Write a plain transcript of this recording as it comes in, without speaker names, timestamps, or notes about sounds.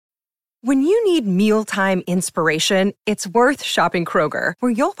When you need mealtime inspiration, it's worth shopping Kroger,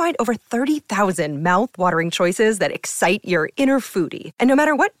 where you'll find over 30,000 mouth-watering choices that excite your inner foodie. And no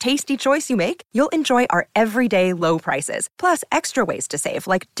matter what tasty choice you make, you'll enjoy our everyday low prices, plus extra ways to save,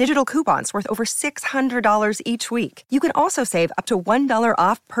 like digital coupons worth over $600 each week. You can also save up to $1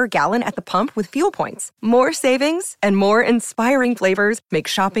 off per gallon at the pump with fuel points. More savings and more inspiring flavors make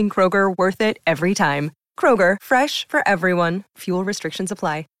shopping Kroger worth it every time. Kroger, fresh for everyone. Fuel restrictions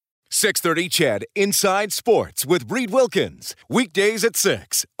apply. 630 CHED Inside Sports with Reed Wilkins. Weekdays at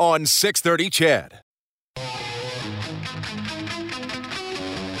 6 on 630 CHED.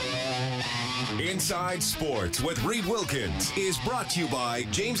 Inside Sports with Reed Wilkins is brought to you by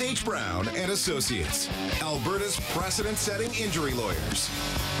James H. Brown and Associates, Alberta's precedent-setting injury lawyers.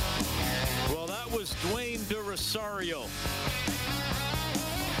 Well, that was Dwayne De Rosario.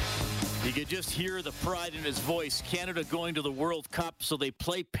 You could just hear the pride in his voice. Canada going to the World Cup, so they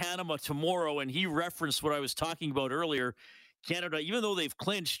play Panama tomorrow, and he referenced what I was talking about earlier. Canada, even though they've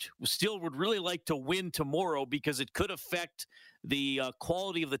clinched, still would really like to win tomorrow because it could affect the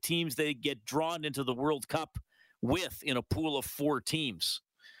quality of the teams they get drawn into the World Cup with in a pool of 4 teams.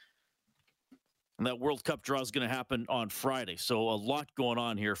 And that World Cup draw is going to happen on Friday. So a lot going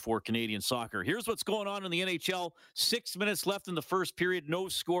on here for Canadian soccer. Here's what's going on in the NHL. 6 minutes left in the first period. No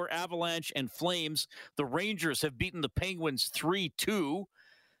score. Avalanche and Flames. The Rangers have beaten the Penguins 3-2.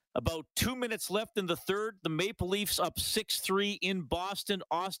 About 2 minutes left in the third. The Maple Leafs up 6-3 in Boston.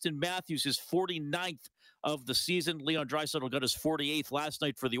 Austin Matthews, his 49th of the season. Leon Draisaitl got his 48th last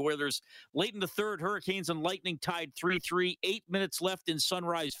night for the Oilers. Late in the third, Hurricanes and Lightning tied 3-3. 8 minutes left in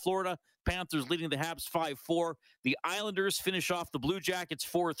Sunrise, Florida. Panthers leading the Habs 5-4. The Islanders finish off the Blue Jackets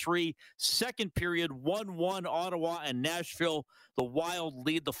 4-3. Second period, 1-1 Ottawa and Nashville. The Wild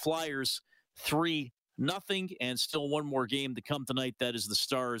lead the Flyers 3-0. And still one more game to come tonight. That is the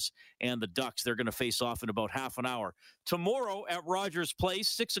Stars and the Ducks. They're going to face off in about half an hour. Tomorrow at Rogers Place,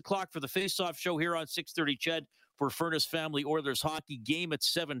 6 o'clock for the face-off show here on 630 CHED for Furnace Family Oilers hockey. Game at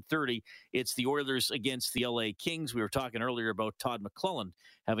 7:30. It's the Oilers against the LA Kings. We were talking earlier about Todd McClellan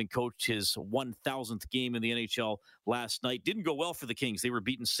having coached his 1,000th game in the NHL last night. Didn't go well for the Kings. They were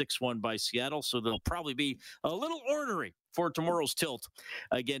beaten 6-1 by Seattle, so they'll probably be a little ornery for tomorrow's tilt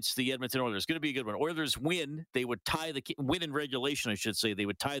against the Edmonton Oilers. Going to be a good one. Oilers win. They would tie win in regulation, I should say. They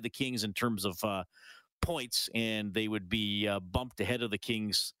would tie the Kings in terms of points, and they would be bumped ahead of the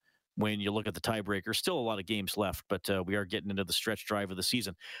Kings when you look at the tiebreaker. Still a lot of games left, but we are getting into the stretch drive of the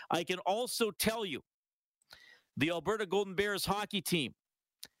season. I can also tell you the Alberta Golden Bears hockey team,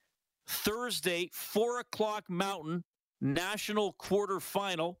 Thursday, 4 o'clock Mountain, national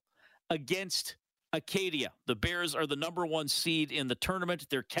quarterfinal against Acadia. The Bears are the number 1 seed in the tournament.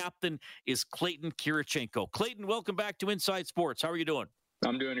 Their captain is Clayton Kirichenko. Clayton, welcome back to Inside Sports. How are you doing?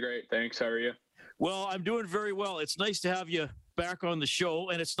 I'm doing great. Thanks. How are you? Well, I'm doing very well. It's nice to have you back on the show,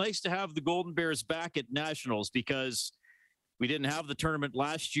 and it's nice to have the Golden Bears back at Nationals because we didn't have the tournament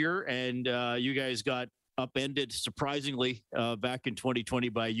last year, and you guys got upended surprisingly back in 2020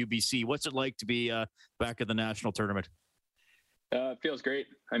 by UBC. What's it like to be back at the national tournament? It feels great.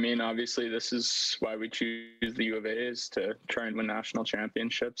 I mean, obviously, this is why we choose the U of A, is to try and win national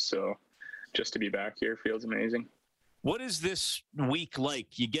championships. So just to be back here feels amazing. What is this week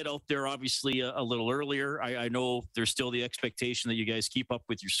like? You get out there, obviously, a little earlier. I know there's still the expectation that you guys keep up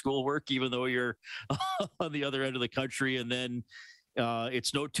with your schoolwork, even though you're on the other end of the country. And then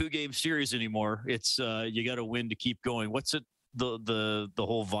it's no 2-game series anymore. It's you got to win to keep going. What's it the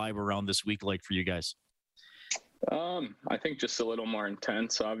whole vibe around this week like for you guys? I think just a little more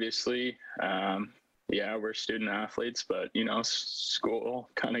intense, obviously. Yeah, we're student athletes, but, you know,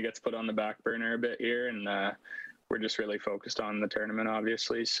 school kind of gets put on the back burner a bit here, and we're just really focused on the tournament,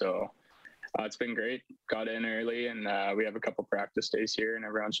 obviously. So it's been great. Got in early, and we have a couple practice days here, and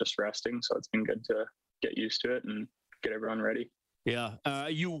everyone's just resting. So it's been good to get used to it and get everyone ready. Yeah.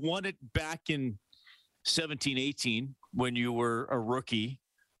 You won it back in 17-18 when you were a rookie.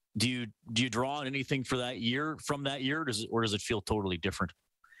 Do you draw on anything for that year, from that year, or does it feel totally different?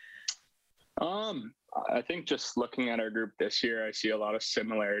 I think just looking at our group this year, I see a lot of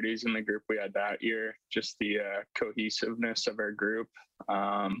similarities in the group we had that year. Just the cohesiveness of our group,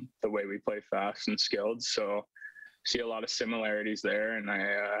 the way we play fast and skilled. So see a lot of similarities there, and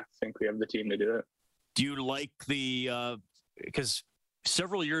I think we have the team to do it. Do you like because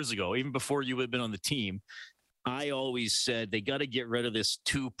several years ago, even before you had been on the team, I always said they got to get rid of this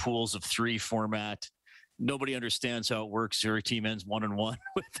 2 pools of 3 format. Nobody understands how it works. Your team ends 1-1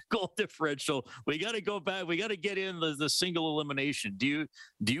 with the goal differential. We got to go back. We got to get in the single elimination. Do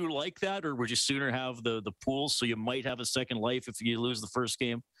you like that, or would you sooner have the pools so you might have a second life if you lose the first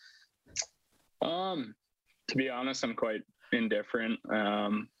game? To be honest, I'm quite indifferent.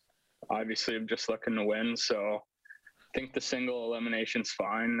 Obviously, I'm just looking to win, so I think the single elimination's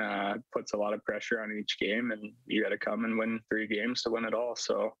fine. Puts a lot of pressure on each game, and you got to come and win 3 games to win it all.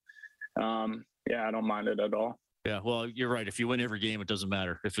 So, yeah, I don't mind it at all. Yeah, well, you're right. If you win every game, it doesn't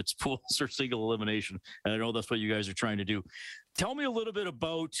matter if it's pools or single elimination. And I know that's what you guys are trying to do. Tell me a little bit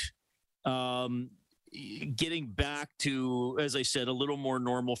about getting back to, as I said, a little more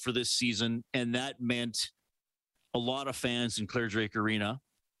normal for this season. And that meant a lot of fans in Clare Drake Arena.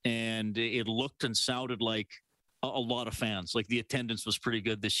 And it looked and sounded like a lot of fans. Like the attendance was pretty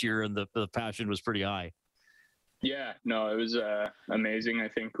good this year and the passion was pretty high. Yeah, no, it was amazing. I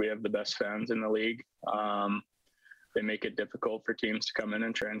think we have the best fans in the league. They make it difficult for teams to come in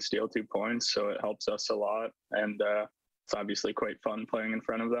and try and steal 2 points, so it helps us a lot. And it's obviously quite fun playing in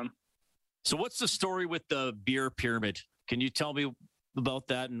front of them. So what's the story with the beer pyramid? Can you tell me about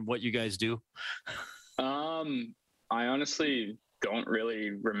that and what you guys do? I honestly don't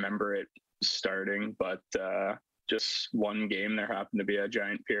really remember it starting, but just one game there happened to be a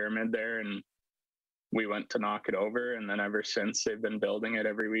giant pyramid there, and we went to knock it over, and then ever since they've been building it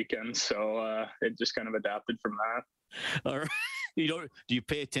every weekend. So it just kind of adapted from that. All right. Do you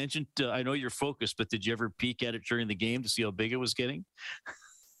pay attention to, I know you're focused, but did you ever peek at it during the game to see how big it was getting?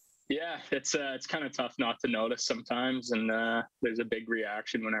 Yeah, it's kind of tough not to notice sometimes, and there's a big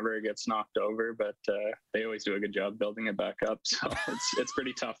reaction whenever it gets knocked over, but they always do a good job building it back up. So it's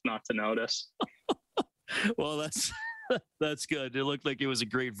pretty tough not to notice. Well, that's good. It looked like it was a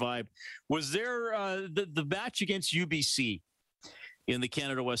great vibe. Was there the match against UBC in the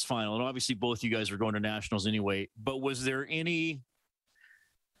Canada West final? And obviously both you guys were going to nationals anyway, but was there any,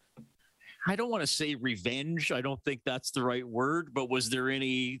 I don't want to say revenge, I don't think that's the right word, but was there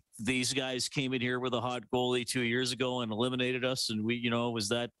any, these guys came in here with a hot goalie 2 years ago and eliminated us, and we, was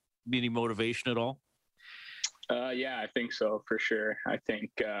that any motivation at all? Yeah, I think so, for sure. I think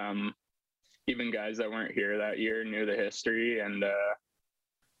even guys that weren't here that year knew the history, and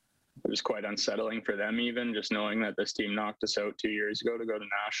it was quite unsettling for them, even just knowing that this team knocked us out 2 years ago to go to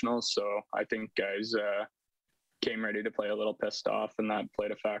nationals. So I think guys came ready to play a little pissed off, and that played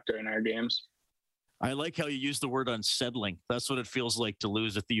a factor in our games. I like how you use the word unsettling. That's what it feels like to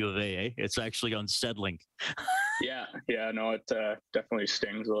lose at the U of A, eh? It's actually unsettling. Yeah, no, it definitely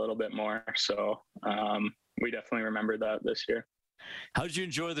stings a little bit more. So we definitely remembered that this year. How did you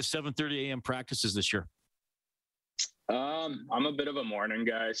enjoy the 7:30 a.m. practices this year? I'm a bit of a morning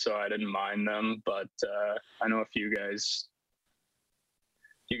guy, so I didn't mind them, but I know a few guys,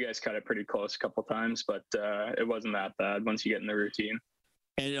 you guys cut it pretty close a couple times, but it wasn't that bad once you get in the routine.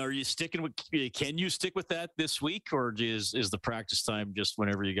 And are you sticking with, can you stick with that this week, or is the practice time just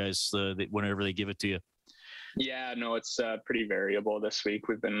whenever you guys, whenever they give it to you? Yeah, no, it's pretty variable this week.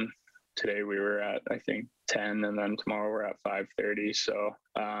 Today we were at, I think, 10, and then tomorrow we're at 5:30. So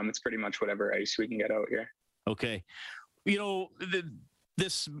it's pretty much whatever ice we can get out here. Okay.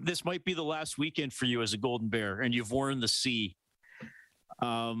 This might be the last weekend for you as a Golden Bear, and you've worn the C.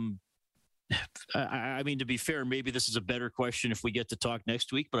 I mean, to be fair, maybe this is a better question if we get to talk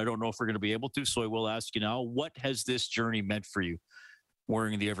next week, but I don't know if we're going to be able to. So I will ask you now, what has this journey meant for you,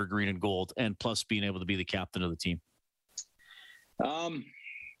 wearing the evergreen and gold, and plus being able to be the captain of the team?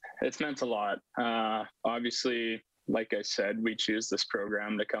 It's meant a lot. Obviously, like I said, we choose this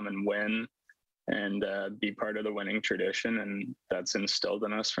program to come and win and be part of the winning tradition, and that's instilled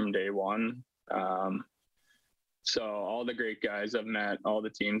in us from day one. So all the great guys I've met, all the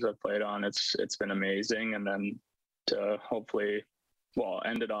teams I've played on, it's been amazing. And then to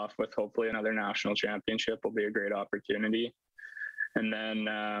end it off with hopefully another national championship will be a great opportunity. And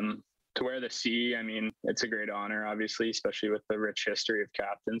then to wear the C, I mean, it's a great honor, obviously, especially with the rich history of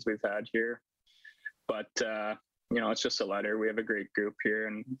captains we've had here. But, it's just a letter. We have a great group here,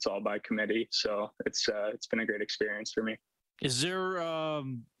 and it's all by committee. So it's been a great experience for me. Is there,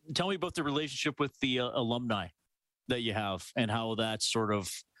 tell me about the relationship with the alumni that you have and how that sort of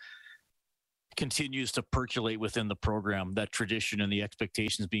continues to percolate within the program, that tradition and the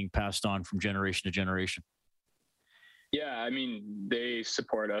expectations being passed on from generation to generation. Yeah, I mean, they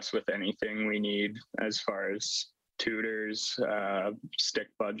support us with anything we need as far as tutors, stick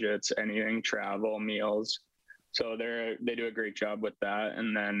budgets, anything, travel, meals. So they do a great job with that.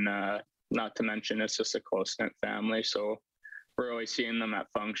 And then not to mention, it's just a close-knit family. So we're always seeing them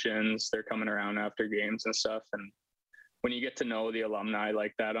at functions. They're coming around after games and stuff. And when you get to know the alumni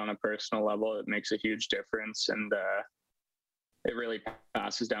like that on a personal level, it makes a huge difference. And it really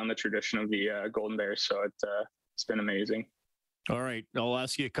passes down the tradition of the Golden Bears. So it's been amazing. All right. I'll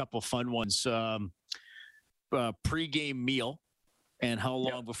ask you a couple fun ones. Pre-game meal, and how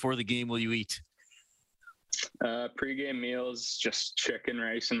long before the game will you eat? Pre-game meals, just chicken,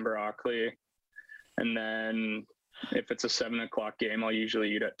 rice, and broccoli. And then if it's a 7 o'clock game, I'll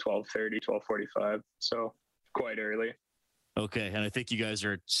usually eat at 12:30, 12:45. So quite early. Okay, and I think you guys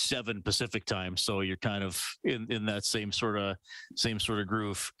are at 7 Pacific time, so you're kind of in that same sort of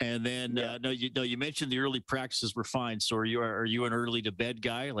groove. And then you mentioned the early practices were fine. So are you an early to bed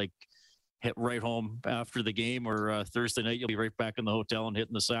guy, like hit right home after the game, or Thursday night you'll be right back in the hotel and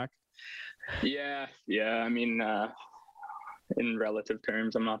hitting the sack? Yeah. I mean, in relative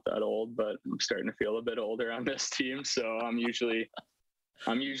terms, I'm not that old, but I'm starting to feel a bit older on this team. So I'm usually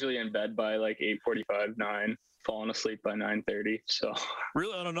in bed by like 8:45, 9. Falling asleep by 9:30. So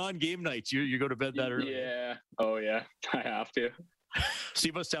really, on a non-game night, you go to bed that early? Yeah. Oh yeah, I have to. So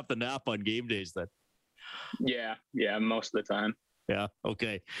you must have to nap on game days then. Yeah, most of the time. Yeah.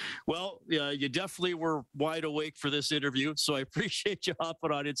 Okay. Well, you definitely were wide awake for this interview, so I appreciate you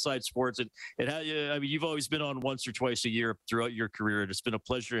hopping on Inside Sports. It had you. I mean, you've always been on once or twice a year throughout your career, and it's been a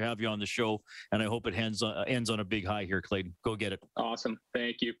pleasure to have you on the show. And I hope it ends on a big high here, Clayton. Go get it. Awesome.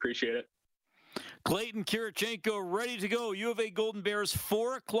 Thank you. Appreciate it. Clayton Kirichenko ready to go. U of A Golden Bears,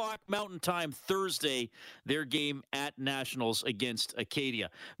 4 o'clock Mountain Time Thursday. Their game at Nationals against Acadia.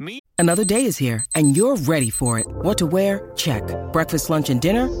 Another day is here, and you're ready for it. What to wear? Check. Breakfast, lunch, and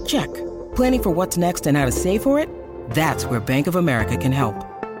dinner? Check. Planning for what's next and how to save for it? That's where Bank of America can help.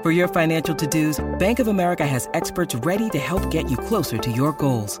 For your financial to-dos, Bank of America has experts ready to help get you closer to your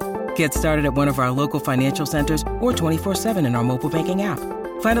goals. Get started at one of our local financial centers or 24/7 in our mobile banking app.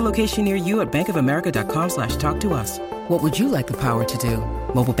 Find a location near you at bankofamerica.com/talktous. What would you like the power to do?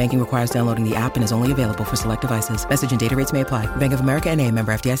 Mobile banking requires downloading the app and is only available for select devices. Message and data rates may apply. Bank of America N.A.,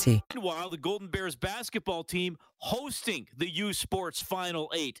 member FDIC. Meanwhile, the Golden Bears basketball team hosting the U Sports Final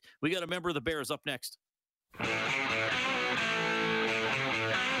 8. We got a member of the Bears up next.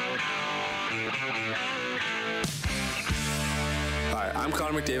 Hi, I'm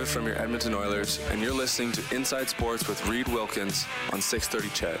Connor McDavid from your Edmonton Oilers, and you're listening to Inside Sports with Reed Wilkins on 630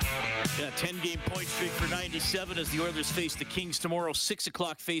 CHED. Yeah, 10-game point streak for 97 as the Oilers face the Kings tomorrow. 6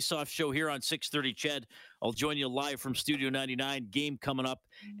 o'clock face-off show here on 630 CHED. I'll join you live from Studio 99. Game coming up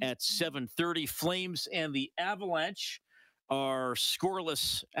at 7:30. Flames and the Avalanche are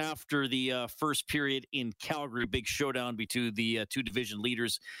scoreless after the first period in Calgary. Big showdown between the two division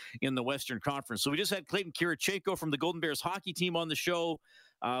leaders in the Western Conference. So we just had Clayton Kirichenko from the Golden Bears hockey team on the show.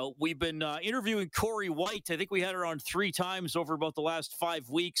 We've been interviewing Corey White. I think we had her on 3 times over about the last 5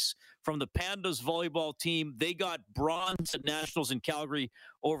 weeks from the Pandas volleyball team. They got bronze at Nationals in Calgary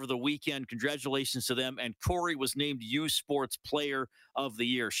over the weekend. Congratulations to them. And Corey was named U Sports Player of the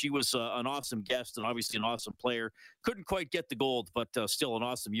Year. She was an awesome guest and obviously an awesome player. Couldn't quite get the gold, but still an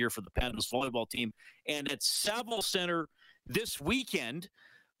awesome year for the Pandas volleyball team. And at Saville Center this weekend,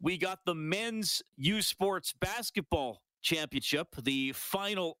 we got the men's U Sports basketball championship, the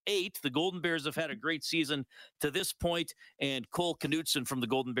Final 8. The Golden Bears have had a great season to this point, and Cole Knutson from the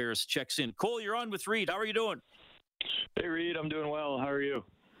Golden Bears checks in. Cole, you're on with Reed. How are you doing? Hey, Reed. I'm doing well. How are you?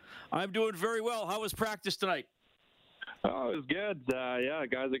 I'm doing very well. How was practice tonight? Oh, it was good. Yeah,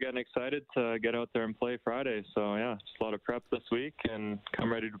 guys are getting excited to get out there and play Friday. So, yeah, just a lot of prep this week, and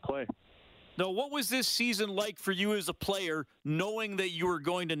come ready to play. Now, what was this season like for you as a player, knowing that you were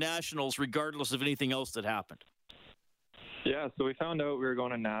going to Nationals regardless of anything else that happened? Yeah, so we found out we were going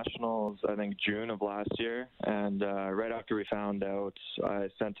to Nationals, I think, June of last year. And right after we found out, I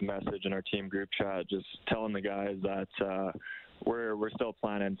sent a message in our team group chat just telling the guys that we're still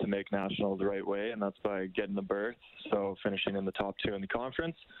planning to make Nationals the right way, and that's by getting the berth, so finishing in the top 2 in the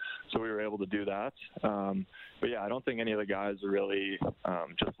conference. So we were able to do that. But, yeah, I don't think any of the guys are really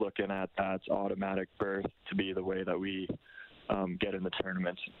just looking at that automatic berth to be the way that we get in the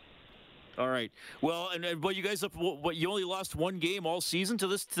tournament. All right. Well, and you guys you only lost 1 game all season to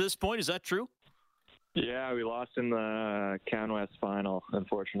this point. Is that true? Yeah, we lost in the CanWest final,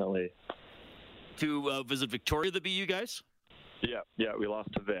 unfortunately. To visit Victoria, the BU guys? Yeah, we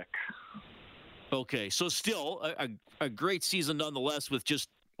lost to Vic. Okay, so still a great season nonetheless with just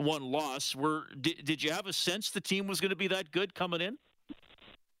 1 loss. Did you have a sense the team was going to be that good coming in?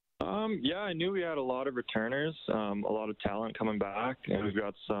 Yeah, I knew we had a lot of returners, a lot of talent coming back, and we've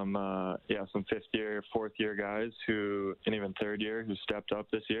got some 5th year, 4th year guys and even 3rd year who stepped up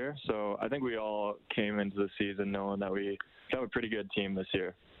this year. So I think we all came into the season knowing that we have a pretty good team this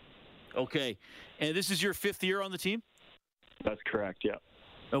year. Okay, and this is your 5th year on the team? That's correct, yeah.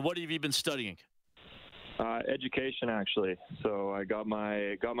 And what have you been studying? Education, actually. So I got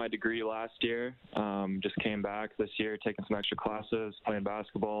my degree last year. Just came back this year, taking some extra classes, playing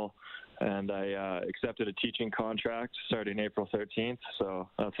basketball, and I accepted a teaching contract starting April 13th. So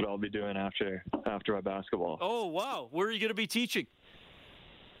that's what I'll be doing after my basketball. Oh wow! Where are you going to be teaching?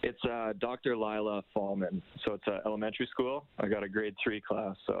 It's Dr. Lila Fallman. So it's elementary school. I got a grade 3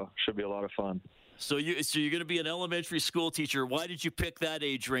 class, so should be a lot of fun. So you're going to be an elementary school teacher. Why did you pick that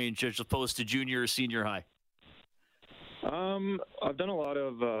age range as opposed to junior or senior high? I've done a lot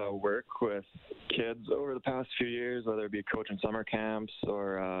of work with kids over the past few years, whether it be coaching summer camps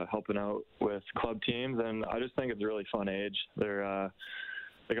or helping out with club teams, and I just think it's a really fun age.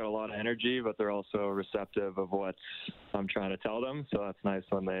 They got a lot of energy, but they're also receptive of what I'm trying to tell them, so that's nice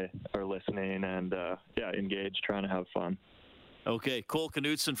when they are listening and engaged, trying to have fun. Okay, Cole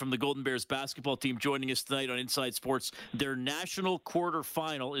Knutson from the Golden Bears basketball team joining us tonight on Inside Sports. Their national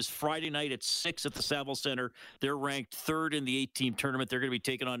quarterfinal is Friday night at 6 at the Saville Center. They're ranked 3rd in the 8-team tournament. They're going to be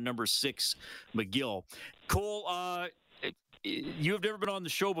taking on number 6 McGill. Cole, you have never been on the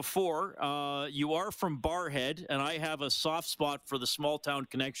show before. You are from Barrhead, and I have a soft spot for the small town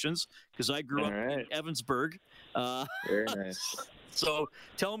connections because I grew up in Evansburg. Very nice. So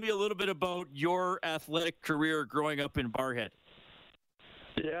tell me a little bit about your athletic career growing up in Barrhead.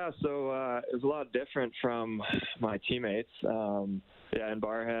 Yeah, so it was a lot different from my teammates. In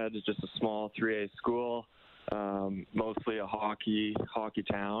Barrhead, it's just a small 3A school, mostly a hockey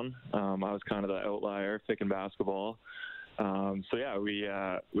town. I was kind of the outlier, picking basketball.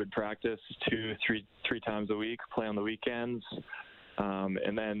 We'd practice 3 times a week, play on the weekends.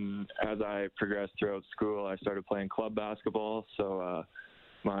 And then as I progressed throughout school, I started playing club basketball. So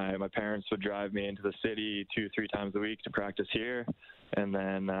my parents would drive me into the city 2-3 times a week to practice here. And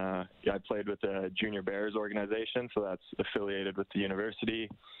then I played with the Junior Bears organization, so that's affiliated with the university.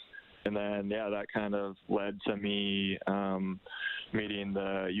 And then, that kind of led to me meeting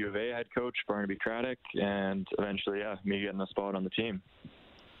the U of A head coach, Barnaby Craddock, and eventually, me getting a spot on the team.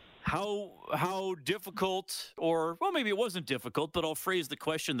 How difficult, or, well, maybe it wasn't difficult, but I'll phrase the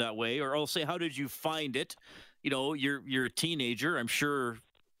question that way, or I'll say, how did you find it? You know, you're a teenager. I'm sure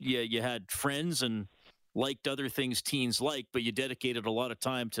you had friends and liked other things teens like, but you dedicated a lot of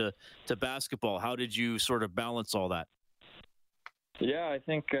time to basketball. How did you sort of balance all that? Yeah, I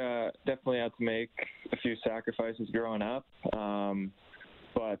think definitely had to make a few sacrifices growing up.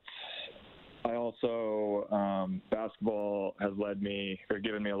 But I also, basketball has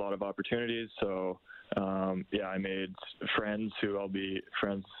given me a lot of opportunities. So, I made friends who I'll be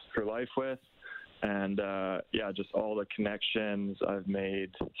friends for life with. And, just all the connections I've made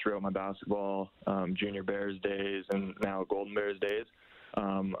throughout my basketball, Junior Bears days and now Golden Bears days.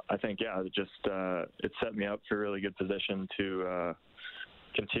 I think, it set me up for a really good position to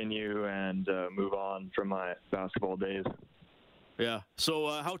continue and move on from my basketball days. Yeah. So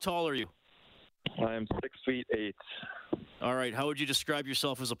how tall are you? I am 6'8". All right. How would you describe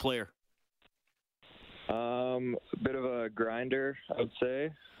yourself as a player? A bit of a grinder, I would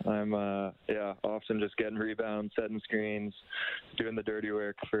say. I'm often just getting rebounds, setting screens, doing the dirty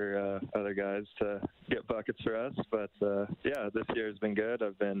work for other guys to get buckets for us. But this year has been good.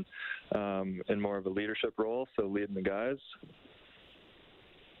 I've been in more of a leadership role, so leading the guys.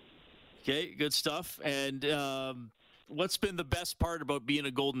 Okay, good stuff. And what's been the best part about being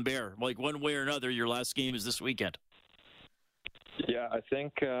a Golden Bear? Like, one way or another, your last game is this weekend. Yeah, I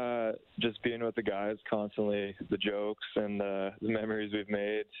think just being with the guys constantly, the jokes and the memories we've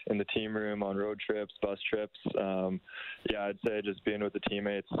made in the team room, on road trips, bus trips. I'd say just being with the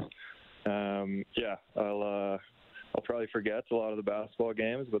teammates. I'll probably forget a lot of the basketball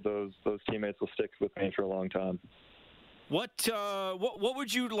games, but those teammates will stick with me for a long time. What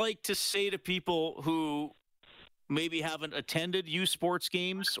would you like to say to people who maybe haven't attended U Sports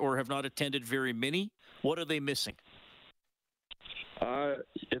games or have not attended very many? What are they missing?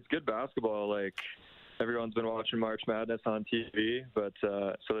 It's good basketball. Like, everyone's been watching March Madness on TV, but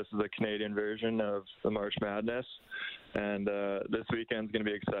so this is the Canadian version of the March Madness, and this weekend's going to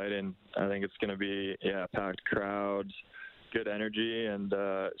be exciting. I think it's going to be packed crowds, good energy, and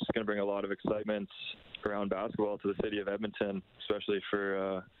it's going to bring a lot of excitement around basketball to the city of Edmonton, especially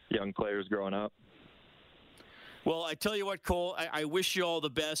for young players growing up. Well, I tell you what, Cole, I wish you all the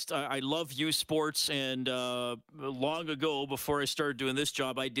best. I love U Sports, and long ago, before I started doing this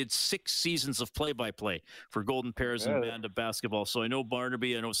job, I did 6 seasons of play-by-play for Golden Bears and Panda basketball. So I know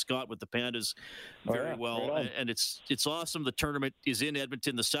Barnaby, I know Scott with the Pandas very well, and it's awesome. The tournament is in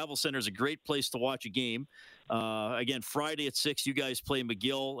Edmonton. The Saville Center is a great place to watch a game. Again, Friday at 6, you guys play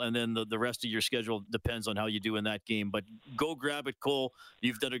McGill, and then the rest of your schedule depends on how you do in that game. But go grab it, Cole.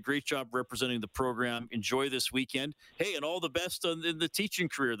 You've done a great job representing the program. Enjoy this weekend. Hey, and all the best in the teaching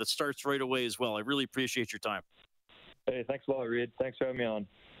career that starts right away as well. I really appreciate your time. Hey, thanks a lot, Reed. Thanks for having me on.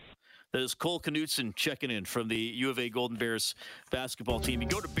 That is Cole Knutson checking in from the U of A Golden Bears basketball team. You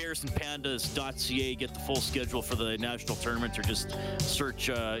go to bearsandpandas.ca, get the full schedule for the national tournament, or just search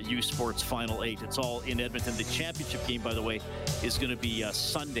U Sports Final 8. It's all in Edmonton. The championship game, by the way, is going to be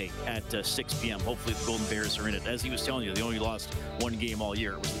Sunday at 6 p.m. Hopefully the Golden Bears are in it. As he was telling you, they only lost one game all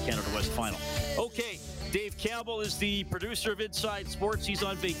year. It was the Canada West Final. Okay. Dave Campbell is the producer of Inside Sports. He's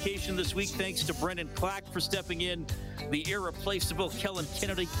on vacation this week. Thanks to Brendan Clack for stepping in. The irreplaceable Kellen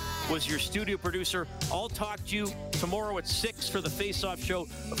Kennedy was your studio producer. I'll talk to you tomorrow at 6 for the Face-Off Show.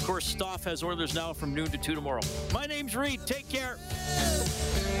 Of course, Stoff has Oilers Now from noon to 2 tomorrow. My name's Reed. Take care.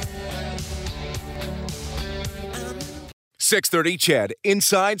 630 CHED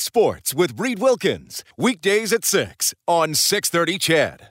Inside Sports with Reed Wilkins. Weekdays at 6 on 630 CHED.